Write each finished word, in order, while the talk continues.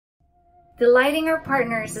Delighting our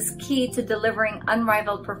partners is key to delivering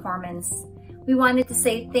unrivaled performance. We wanted to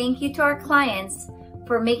say thank you to our clients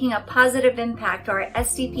for making a positive impact to our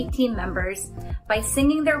SDP team members by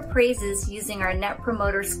singing their praises using our Net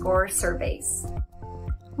Promoter Score surveys.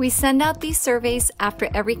 We send out these surveys after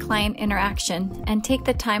every client interaction and take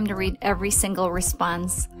the time to read every single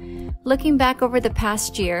response. Looking back over the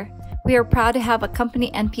past year, we are proud to have a company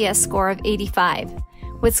NPS score of 85,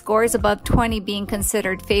 with scores above 20 being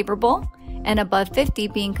considered favorable and above 50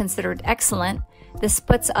 being considered excellent. This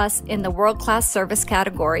puts us in the world-class service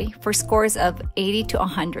category for scores of 80 to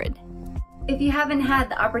 100. If you haven't had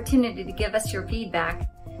the opportunity to give us your feedback,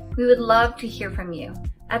 we would love to hear from you.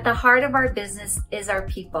 At the heart of our business is our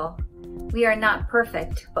people. We are not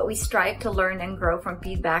perfect, but we strive to learn and grow from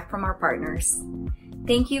feedback from our partners.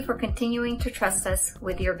 Thank you for continuing to trust us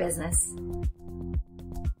with your business.